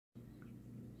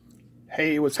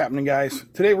Hey, what's happening, guys?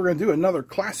 Today we're going to do another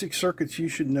classic circuits you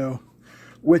should know,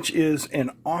 which is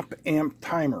an OpAmp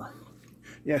timer.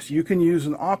 Yes, you can use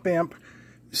an OpAmp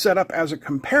set up as a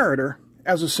comparator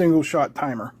as a single shot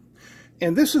timer.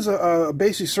 And this is a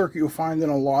basic circuit you'll find in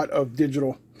a lot of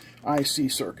digital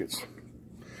IC circuits.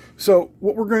 So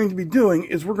what we're going to be doing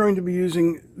is we're going to be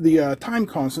using the time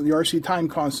constant, the RC time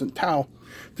constant tau,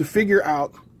 to figure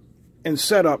out and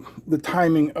set up the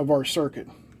timing of our circuit.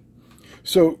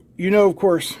 So you know, of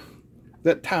course,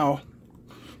 that tau,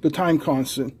 the time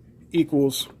constant,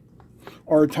 equals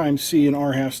R times C, and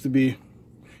R has to be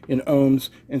in ohms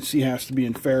and C has to be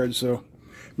in farads. So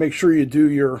make sure you do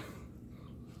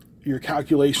your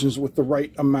calculations with the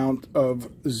right amount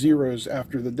of zeros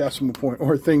after the decimal point,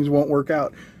 or things won't work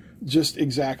out just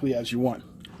exactly as you want.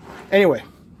 Anyway,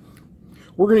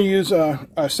 we're going to use a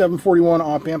 741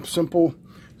 OpAmp, simple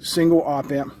single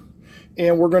OpAmp,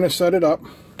 and we're going to set it up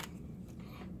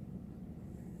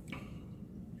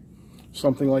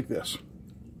something like this.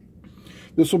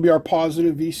 This will be our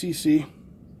positive VCC.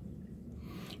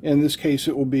 In this case,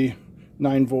 it will be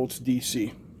 9 volts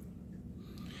DC.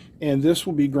 And this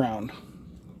will be ground.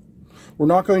 We're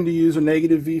not going to use a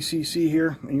negative VCC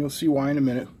here, and you'll see why in a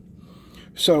minute.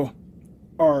 So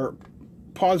our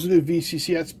positive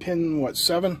VCC, that's pin, what,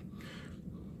 7?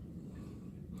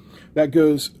 That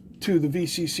goes to the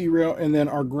VCC rail, and then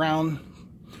our ground,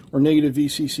 or negative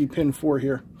VCC pin 4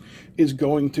 here, is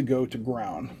going to go to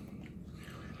ground.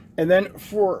 And then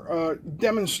for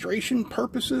demonstration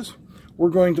purposes, we're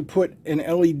going to put an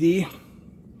LED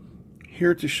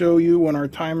here to show you when our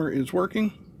timer is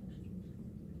working.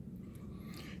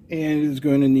 And it is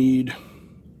going to need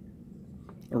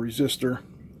a resistor.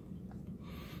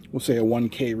 We'll say a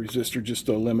 1K resistor just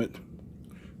to limit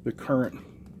the current.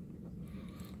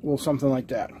 Well, something like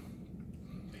that.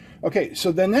 Okay,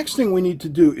 so the next thing we need to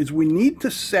do is we need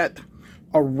to set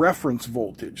a reference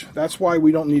voltage. That's why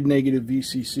we don't need negative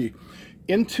VCC.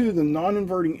 Into the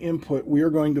non-inverting input, we are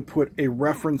going to put a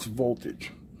reference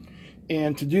voltage.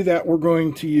 And to do that, we're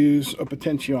going to use a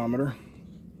potentiometer.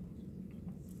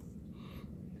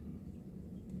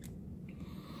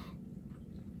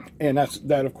 And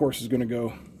that of course is going to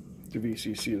go to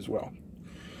VCC as well.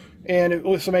 And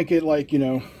let's make it like,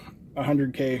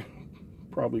 100K,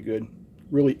 probably good.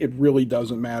 Really, it really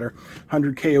doesn't matter.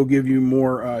 100K will give you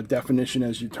more definition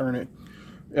as you turn it,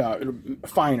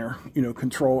 finer,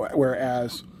 control,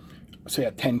 whereas, say,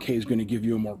 a 10K is going to give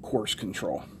you a more coarse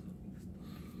control.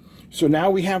 So now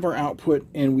we have our output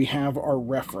and we have our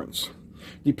reference.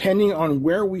 Depending on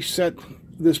where we set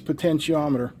this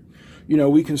potentiometer,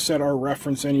 we can set our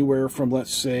reference anywhere from,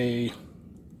 let's say,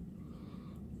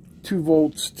 2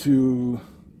 volts to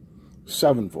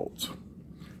 7 volts,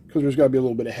 because there's got to be a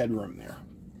little bit of headroom there.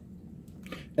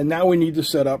 And now we need to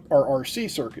set up our RC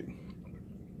circuit.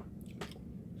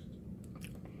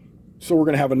 So we're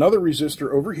going to have another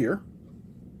resistor over here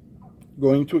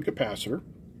going to a capacitor,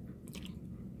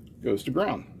 goes to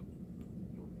ground.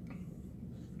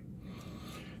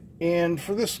 And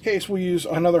for this case, we'll use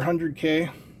another 100K.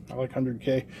 I like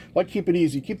 100K. I like to keep it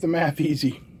easy, keep the math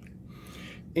easy.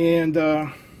 And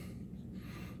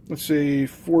let's say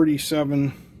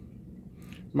 47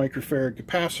 microfarad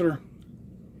capacitor.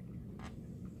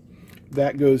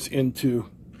 That goes into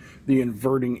the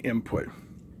inverting input.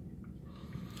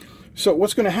 So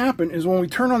what's going to happen is when we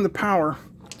turn on the power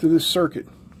to this circuit,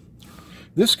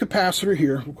 this capacitor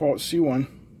here, we'll call it C1,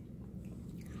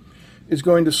 is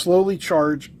going to slowly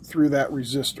charge through that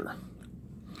resistor.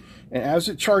 And as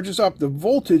it charges up, the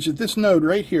voltage at this node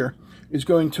right here is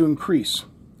going to increase.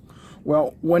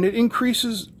 Well, when it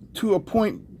increases to a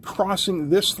point crossing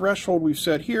this threshold we've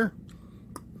set here,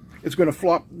 it's going to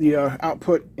flop the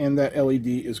output, and that LED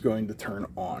is going to turn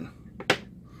on.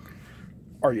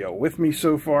 Are you with me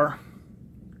so far?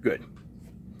 Good.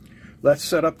 Let's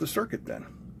set up the circuit then.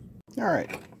 All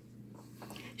right.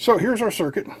 So here's our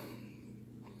circuit.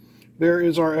 There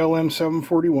is our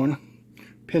LM741.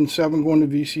 Pin 7 going to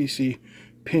VCC.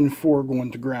 Pin 4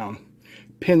 going to ground.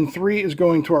 Pin 3 is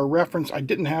going to our reference. I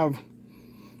didn't have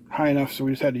high enough, so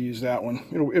we just had to use that one.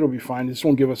 It'll be fine. This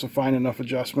won't give us a fine enough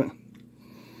adjustment.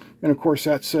 And of course,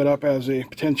 that's set up as a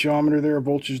potentiometer there, a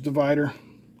voltage divider.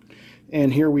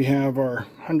 And here we have our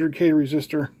 100K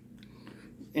resistor,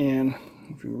 and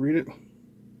if you read it,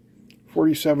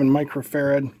 47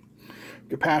 microfarad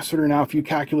capacitor. Now, if you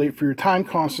calculate for your time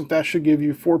constant, that should give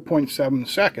you 4.7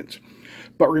 seconds.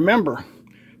 But remember,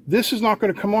 this is not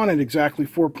going to come on at exactly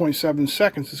 4.7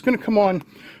 seconds. It's going to come on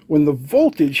when the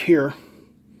voltage here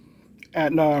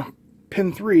at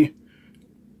pin 3,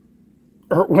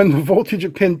 or when the voltage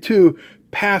at pin 2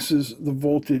 passes the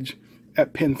voltage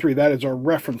at pin 3. That is our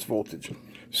reference voltage.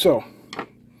 So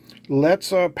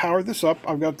let's power this up.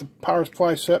 I've got the power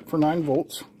supply set for 9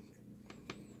 volts.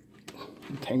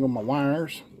 Entangle my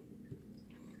wires.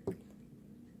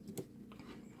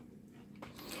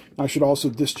 I should also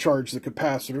discharge the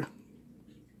capacitor.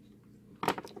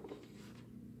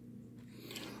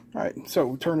 Alright, so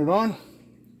we turn it on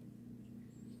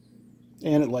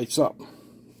and it lights up.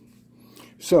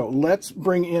 So let's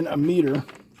bring in a meter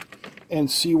and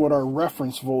see what our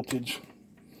reference voltage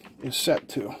is set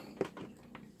to.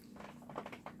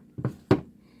 I'm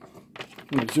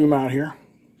going to zoom out here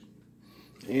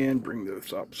and bring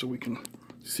this up so we can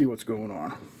see what's going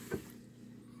on.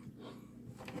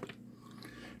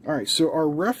 Alright, so our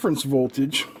reference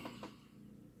voltage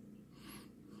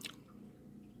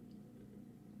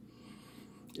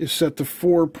is set to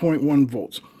 4.1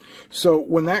 volts. So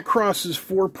when that crosses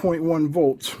 4.1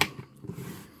 volts,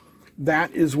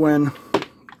 that is when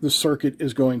the circuit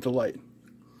is going to light.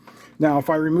 Now if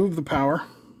I remove the power,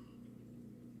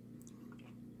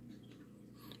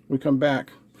 we come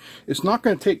back, it's not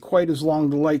going to take quite as long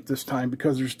to light this time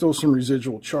because there's still some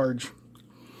residual charge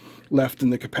left in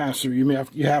the capacitor.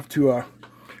 You have to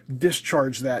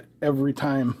discharge that every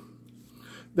time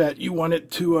that you want it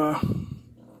to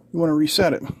you want to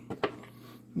reset it.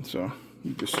 And so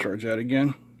you discharge that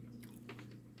again.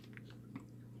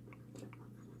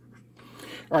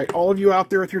 All right, all of you out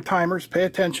there with your timers, pay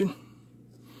attention.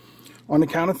 On the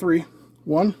count of 3.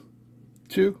 1,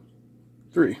 2,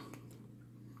 3.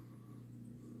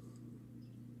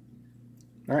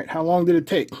 All right, how long did it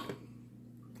take?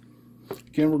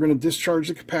 Again, we're going to discharge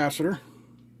the capacitor.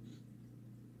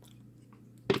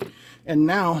 And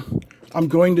now I'm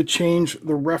going to change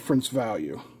the reference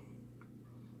value.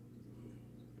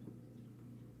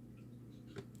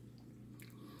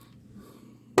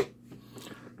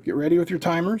 Get ready with your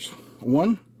timers.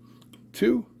 1,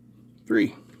 2,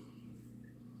 3.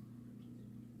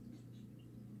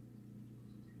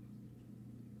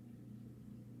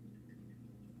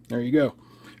 There you go.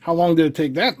 How long did it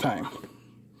take that time?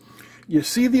 You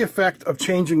see the effect of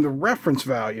changing the reference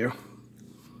value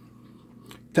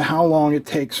to how long it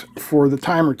takes for the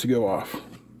timer to go off.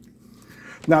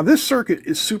 Now this circuit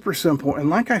is super simple, and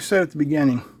like I said at the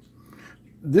beginning,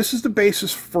 this is the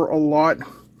basis for a lot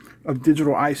of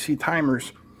digital IC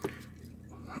timers.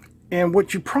 And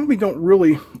what you probably don't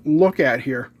really look at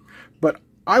here, but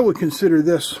I would consider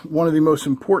this one of the most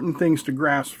important things to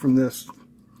grasp from this.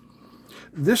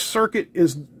 This circuit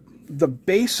is the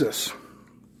basis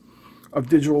of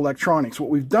digital electronics. What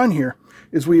we've done here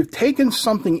is we have taken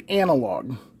something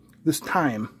analog, this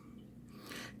time,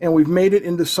 and we've made it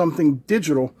into something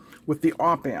digital with the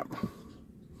OpAmp.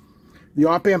 The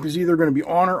OpAmp is either going to be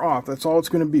on or off. That's all it's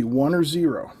going to be, 1 or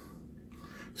 0.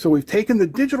 So we've taken the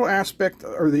digital aspect,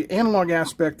 or the analog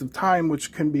aspect of time,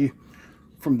 which can be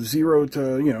from 0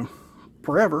 to,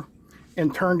 forever,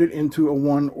 and turned it into a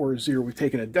 1 or a 0. We've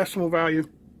taken a decimal value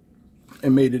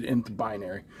and made it into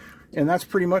binary. And that's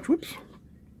pretty much,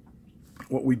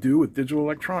 what we do with digital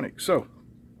electronics. So,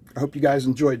 I hope you guys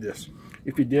enjoyed this.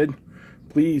 If you did,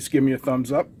 please give me a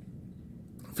thumbs up.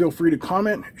 Feel free to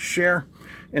comment, share,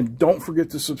 and don't forget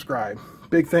to subscribe.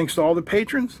 Big thanks to all the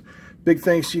patrons. Big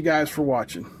thanks to you guys for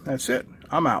watching. That's it.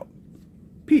 I'm out.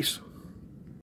 Peace.